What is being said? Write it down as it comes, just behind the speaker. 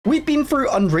We've been through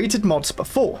unrated mods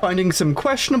before, finding some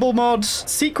questionable mods,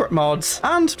 secret mods,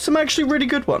 and some actually really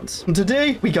good ones. And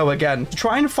today we go again to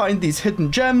try and find these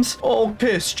hidden gems or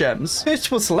pierced gems.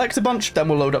 First we'll select a bunch, then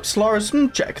we'll load up Stellaris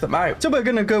and check them out. So we're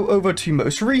going to go over to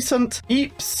most recent,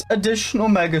 Eeps additional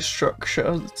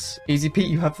megastructures. Easy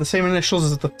Pete, you have the same initials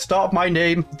as the start of my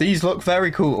name. These look very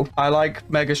cool. I like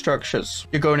megastructures.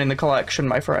 You're going in the collection,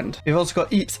 my friend. We've also got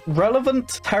Eeps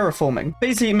relevant terraforming.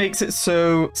 Basically it makes it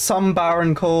so some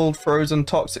barren cold, frozen,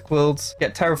 toxic worlds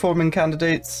get terraforming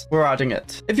candidates. We're adding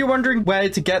it. If you're wondering where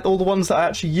to get all the ones that I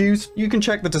actually use, you can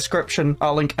check the description.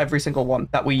 I'll link every single one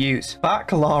that we use.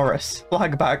 Stellaris,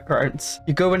 flag backgrounds.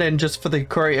 You're going in just for the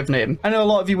creative name. I know a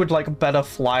lot of you would like a better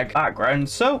flag background,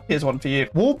 so here's one for you.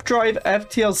 Warp Drive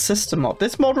FTL system mod.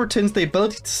 This mod retains the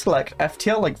ability to select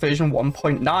FTL like version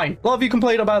 1.9. A lot of you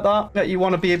complain about that you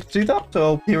want to be able to do that,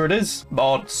 so here it is.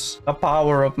 Mods. The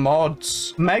power of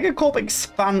mods. Megacorp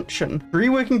expansion.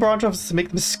 Working branch offices to make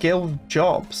them scale with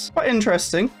jobs. Quite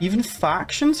interesting. Even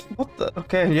factions? What the?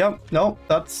 Okay, yep. No,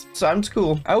 that sounds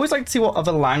cool. I always like to see what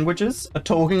other languages are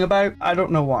talking about. I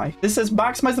don't know why. This says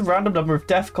maximize the random number of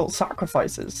difficult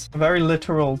sacrifices. A very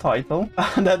literal title.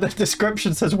 And then the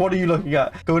description says, what are you looking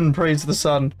at? Go and praise the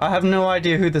sun. I have no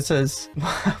idea who this is.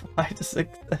 Why does it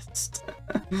exist?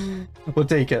 We'll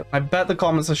take it. I bet the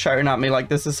comments are shouting at me like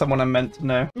this is someone I'm meant to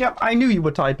know. Yep, I knew you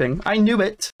were typing. I knew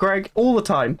it, Greg, all the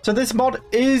time. So this mod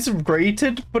is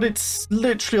rated, but it's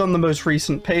literally on the most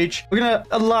recent page. We're gonna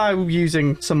allow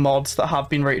using some mods that have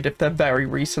been rated if they're very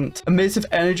recent. Emissive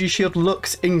energy shield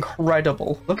looks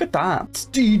incredible. Look at that. It's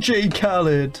DJ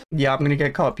Khaled. Yeah, I'm gonna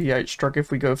get copyright struck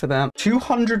if we go for that.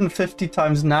 250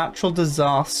 times natural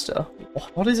disaster.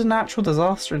 What is a natural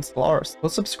disaster in Stellaris? We'll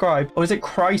subscribe. Or is it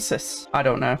crisis? I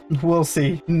don't know. We'll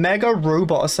see. Mega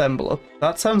robot assembler.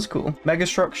 That sounds cool. Mega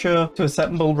structure to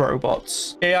assemble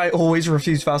robots. AI always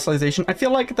refuse vassalization. I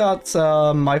feel like that's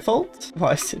my fault.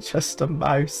 Why is it just a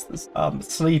mouse that's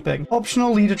sleeping?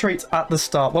 Optional leader traits at the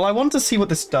start. Well, I want to see what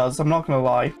this does. I'm not gonna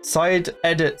lie. Side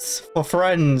edits for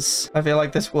friends. I feel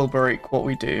like this will break what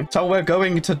we do. So we're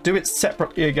going to do it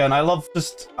separately again. I love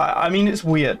just, I mean, it's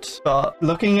weird, but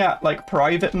looking at like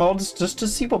private mods just to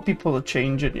see what people are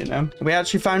changing, you know? We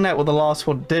actually found out what the last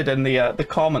one did in the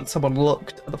comments. Someone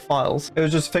looked at the files. It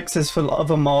was just fixes for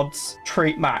other mods,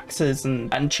 trait maxes,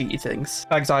 and cheaty things.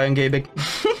 Thanks, Iron Gaming.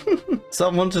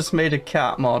 Someone just made a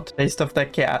cat mod based off their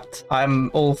cat.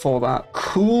 I'm all for that.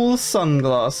 Cool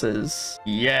sunglasses.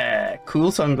 Yeah,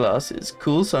 cool sunglasses.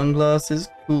 Cool sunglasses.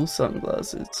 Cool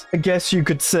sunglasses. I guess you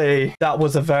could say that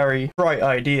was a very bright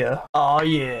idea. Oh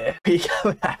yeah, we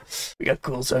got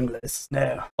cool sunglasses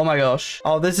now. Oh my gosh.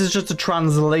 Oh, this is just a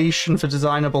translation for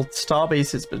designable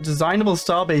starbases, but designable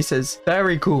starbases,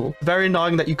 very cool. Very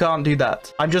annoying that you can't do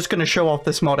that. I'm just gonna show off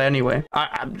this mod anyway.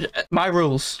 My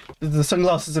rules. The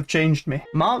sunglasses have changed me.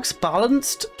 Marks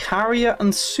balanced carrier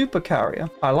and super carrier.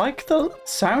 I like the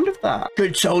sound of that.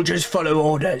 Good soldiers follow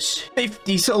orders.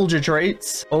 50 soldier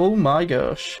traits. Oh my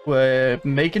gosh. We're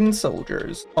making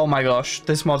soldiers. Oh my gosh,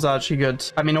 this mod's actually good.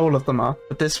 I mean, all of them are,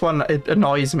 but this one, it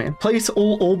annoys me. Place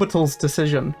all orbitals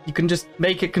decision. You can just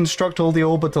make it construct all the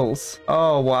orbitals.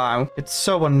 Oh wow, it's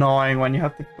so annoying when you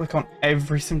have to click on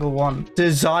every single one.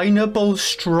 Designable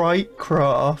strike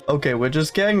craft. Okay, we're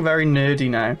just getting very nerdy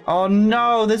now. Oh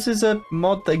no, this is a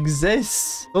mod that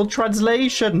exists. Full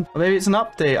translation. Or maybe it's an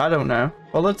update, I don't know.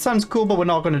 Well, that sounds cool, but we're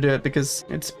not going to do it because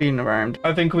it's been around.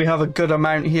 I think we have a good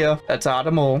amount here. Let's add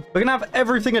them all. We're going to have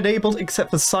everything enabled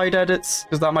except for side edits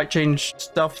because that might change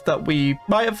stuff that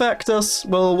might affect us.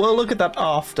 We'll look at that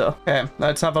after. Okay,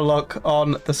 let's have a look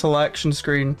on the selection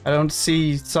screen. I don't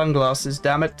see sunglasses,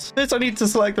 damn it. First, I need to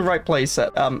select the right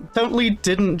playset. Totally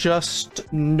didn't just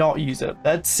not use it.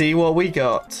 Let's see what we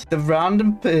got. The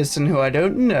random person who I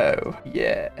don't know.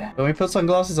 Yeah. Can we put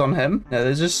sunglasses on him? No,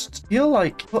 they just feel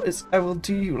like, what is, I will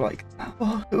do you like that?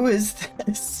 Oh, who is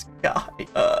this guy?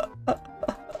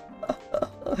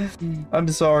 I'm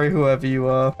sorry, whoever you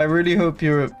are. I really hope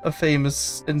you're a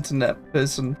famous internet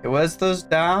person. Where's those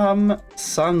damn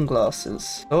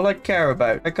sunglasses? All I care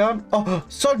about. I can't. Oh,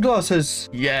 sunglasses.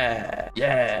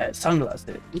 Yeah,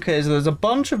 sunglasses. Okay, so there's a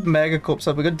bunch of megacorps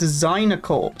up. We got designer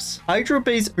corps.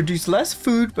 Hydrobase produce less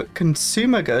food but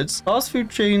consumer goods. Fast food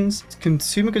chains,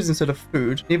 consumer goods instead of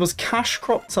food. Enables cash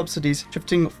crop subsidies,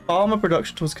 shifting farmer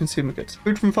production towards consumer goods.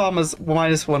 Food from farmers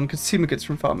 -1, consumer goods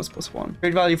from farmers +1.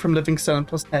 Trade value from living standard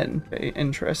plus 10. Okay,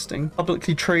 interesting.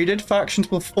 Publicly traded factions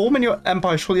will form in your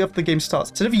empire shortly after the game starts.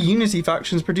 Instead of unity,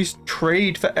 factions produce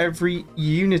trade for every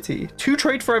unity. 2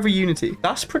 trade for every unity.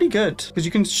 That's pretty good because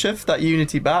you can shift that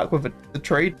unity back with the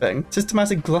trade thing.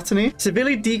 Systematic gluttony.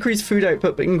 Severely decrease food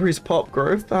output but increase pop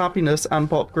growth, happiness, and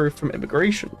pop growth from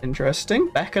immigration.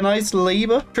 Interesting. Mechanized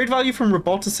labor. Trade value from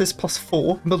roboticists plus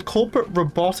 4. Build corporate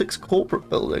robotics corporate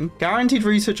building. Guaranteed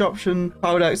research option.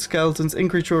 Powered out skeletons.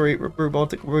 Increase your rate with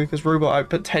robotic workers. Robot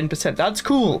output 10%. That's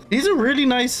cool. These are really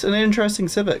nice and interesting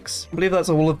civics. I believe that's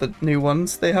all of the new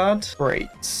ones they had.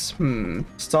 Traits.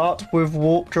 Start with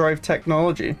warp drive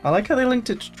technology. I like how they linked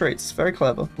it to traits. It's very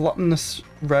clever. Gluttonous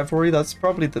revelry. That's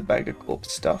probably the megacorp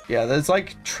stuff. Yeah, there's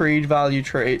like trade value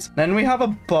traits. Then we have a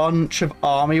bunch of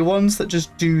army ones that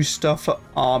just do stuff for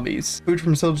armies. Food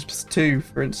from soldiers plus 2,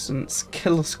 for instance.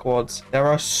 Killer squads. There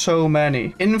are so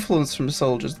many. Influence from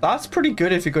soldiers. That's pretty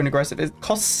good if you're going aggressive. It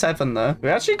costs 7 though. We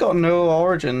actually got no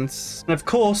origins. And of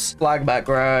course, flag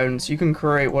backgrounds. You can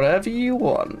create whatever you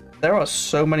want. There are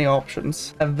so many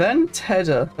options. Event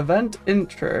header. Event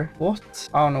intro. What?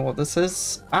 I don't know what this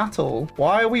is at all.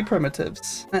 Why are we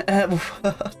primitives?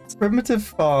 Primitive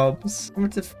farms.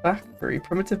 Primitive factory.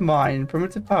 Primitive mine.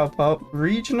 Primitive power plant.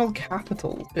 Regional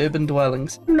capital. Urban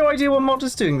dwellings. I have no idea what mod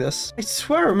is doing this. I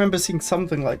swear I remember seeing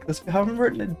something like this. We haven't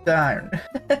written it down.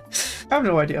 I have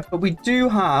no idea. But we do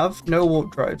have no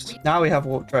warp drives. Now we have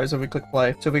warp drives when we click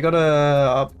play. So we gotta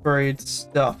upgrade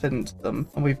stuff into them.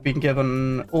 And we've been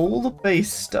given all the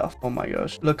base stuff. Oh my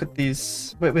gosh. Look at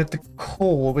these. Wait, with the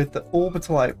core, with the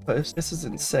orbital outpost. This is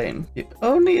insane. The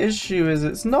only issue is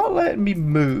it's not letting me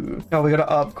move. Oh, we gotta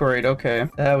upgrade. Okay.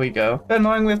 There we go. Bit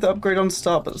annoying we have to upgrade on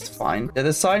start, but it's fine. Yeah,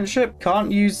 the science ship can't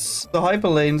use the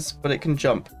hyperlanes, but it can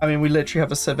jump. I mean, we literally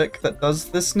have a civic that does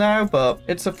this now, but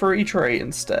it's a free trait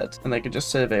instead. And they can just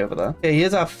survey over there. Okay,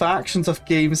 here's our factions of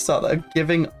GameStar that are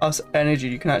giving us energy.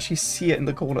 You can actually see it in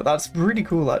the corner. That's really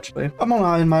cool, actually. I'm on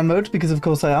Iron Man mode because of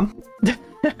course I am.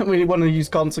 We want to use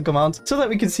console commands so that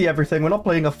we can see everything. We're not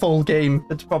playing a full game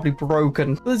that's probably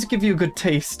broken. Let's give you a good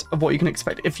taste of what you can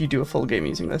expect if you do a full game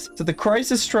using this. So the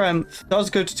crisis strength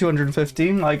does go to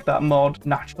 215, like that mod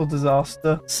natural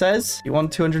disaster says. You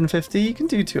want 250, you can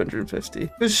do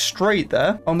 250. Goes straight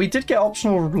there. And we did get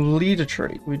optional leader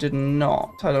trait. We did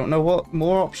not. I don't know what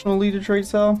more optional leader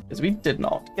traits are, because we did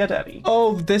not get any.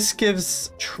 Oh, this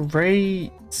gives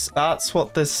traits. That's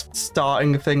what this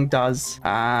starting thing does.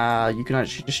 You can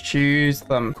actually just choose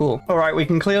them. Cool. All right, we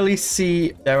can clearly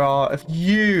see there are a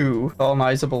few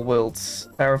colonizable worlds.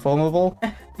 Terraformable.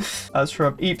 As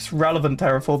for Eep's relevant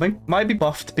terraforming, might be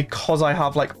buffed because I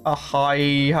have like a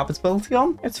high habitability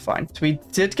on. It's fine. So we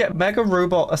did get Mega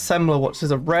Robot Assembler, which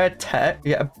is a rare tech.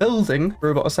 We get a building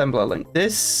robot assembler link.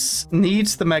 This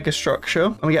needs the mega structure,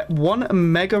 and we get 1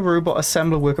 Mega Robot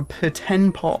Assembler worker per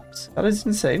 10 pops. That is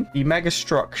insane. The mega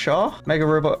structure, Mega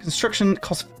Robot construction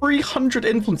costs 300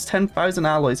 influence, 10,000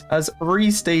 alloys. Has 3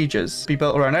 stages. Be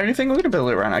built around anything. We're gonna build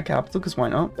it around our capital because why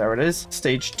not? There it is.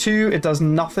 Stage 2. It does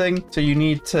nothing, so you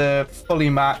need to fully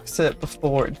max it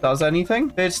before it does anything.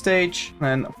 3rd stage,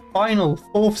 and then final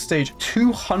 4th stage,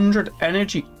 200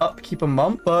 energy upkeep a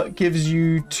month, but gives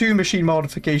you 2 machine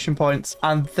modification points,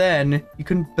 and then you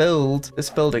can build this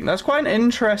building. That's quite an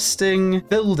interesting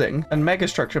building and mega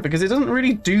structure because it doesn't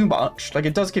really do much. Like,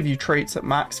 it does give you traits at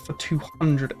max for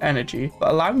 200 energy,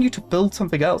 but allowing you to build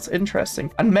something else interesting.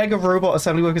 And mega robot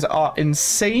assembly workers are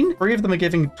insane. 3 of them are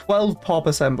giving 12 pop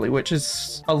assembly, which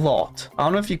is a lot. I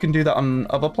don't know if you can do that on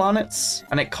other planets,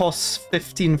 and it costs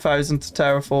 15,000 to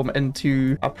terraform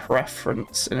into a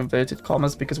preference in inverted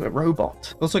commas because we're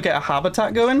robot. Also get a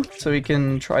habitat going so we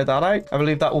can try that out. I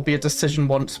believe that will be a decision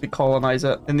once we colonize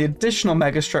it. In the additional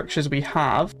mega structures, we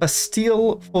have a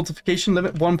steel fortification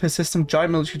limit, 1 per system,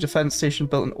 giant military defense station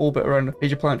built in orbit around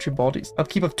major planetary bodies.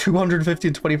 Upkeep of 250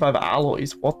 and 25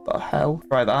 alloys. What the hell?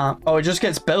 Try that. Oh, it just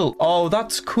gets built. Oh,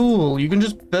 that's cool. You can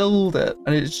just build it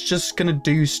and it's just gonna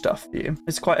do stuff for you.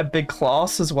 It's quite a big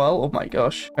class as well. Oh my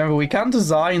gosh. Remember, we can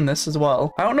design this as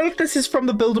well. I don't know if this is from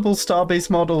the buildable starbase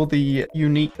model, the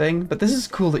unique thing, but this is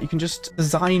cool that you can just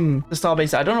design the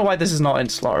starbase. I don't know why this is not in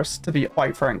Stellaris, to be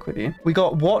quite frank with you. We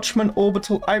got Watchman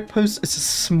Orbital Outpost. It's a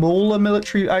smaller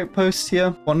military outpost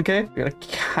here. 1k. We got a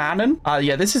cannon.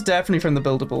 Yeah, this is definitely from the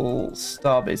buildable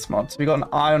starbase mod. So we got an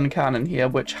ion cannon here,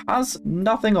 which has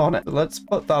nothing on it. Let's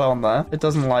put that on there. It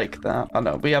doesn't like that. Oh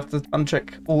no, we have to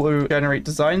uncheck auto generate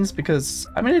designs because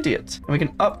I'm an idiot. And we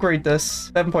can upgrade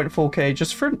this 7.4k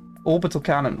just for an orbital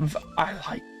cannon. I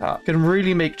like habitat. Can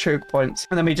really make choke points.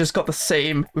 And then we just got the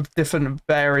same with different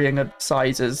varying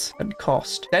sizes and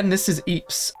cost. Then this is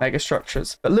EAPS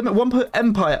megastructures. But limit 1 per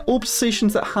empire. All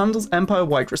stations that handles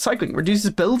empire-wide recycling.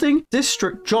 Reduces building,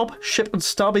 district, job, ship, and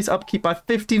starbase upkeep by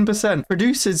 15%.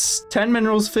 Produces 10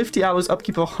 minerals, 50 hours,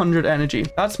 upkeep of 100 energy.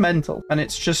 That's mental. And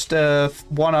it's just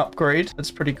one upgrade.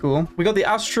 That's pretty cool. We got the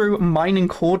Astro Mining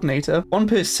Coordinator. 1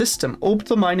 per system.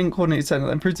 Orbital Mining Coordinator Center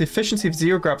that improves the efficiency of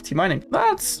zero gravity mining.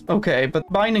 That's okay, but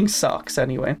mining sucks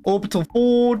anyway. Orbital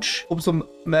Forge. Orbital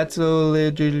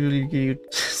Metallurgy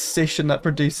station that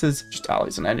produces just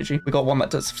alloys and energy. We got one that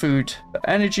does food for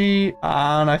energy,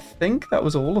 and I think that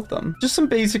was all of them. Just some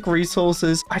basic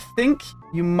resources. I think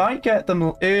you might get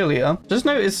them earlier. Just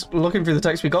notice, looking through the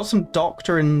text, we got some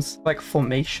doctrines, like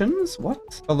formations.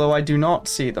 What? Although I do not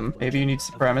see them. Maybe you need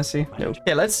supremacy. No.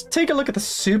 Okay, let's take a look at the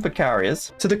super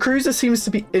carriers. So the cruiser seems to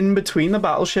be in between the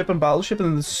battleship, and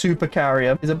then the super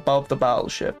carrier is above the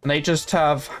battleship. And they just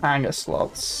have hangar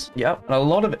slots. Yep. And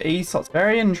a lot of A slots.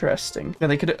 Very interesting. Yeah,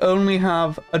 they could only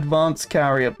have advanced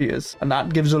carrier peers, and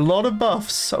that gives a lot of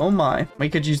buffs. Oh my. We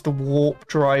could use the warp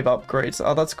drive upgrades.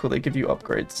 Oh, that's cool. They give you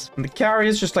upgrades. And the carrier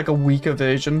is just like a weaker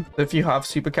version. So if you have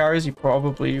super carriers, you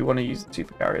probably want to use the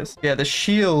super carriers. Yeah, the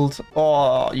shield.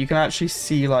 Oh, you can actually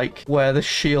see like where the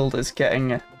shield is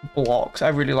getting blocked. I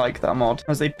really like that mod.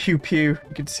 As they pew pew,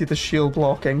 you can see the shield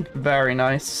blocking. Very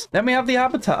nice. Then we have the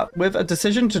habitat with a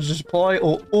decision to deploy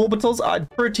all orbitals. I'm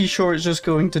pretty sure it's just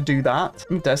going to do that.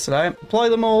 Let me test it out. Deploy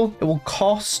them all. It will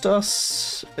cost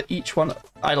us for each one.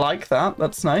 I like that.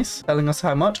 That's nice. Telling us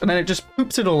how much. And then it just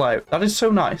poops it all out. That is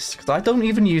so nice because I don't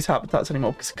even use habitats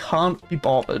anymore because I can't be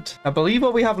bothered. I believe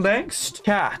what we have next.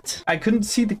 Cat. I couldn't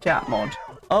see the cat mod.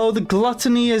 Oh, the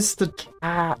gluttony is the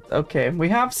cat. Okay, we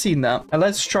have seen that. And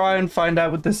let's try and find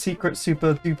out what the secret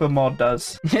super duper mod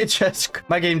does.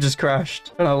 My game just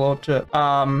crashed. And I launch it.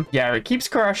 Yeah, it keeps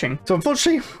crashing. So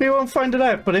unfortunately, we won't find it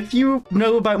out. But if you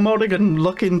know about modding and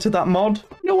look into that mod,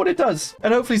 you know what it does.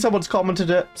 And hopefully someone's commented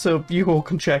it so you all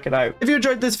can check it out. If you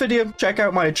enjoyed this video, check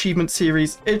out my achievement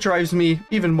series. It drives me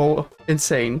even more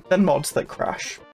insane than mods that crash.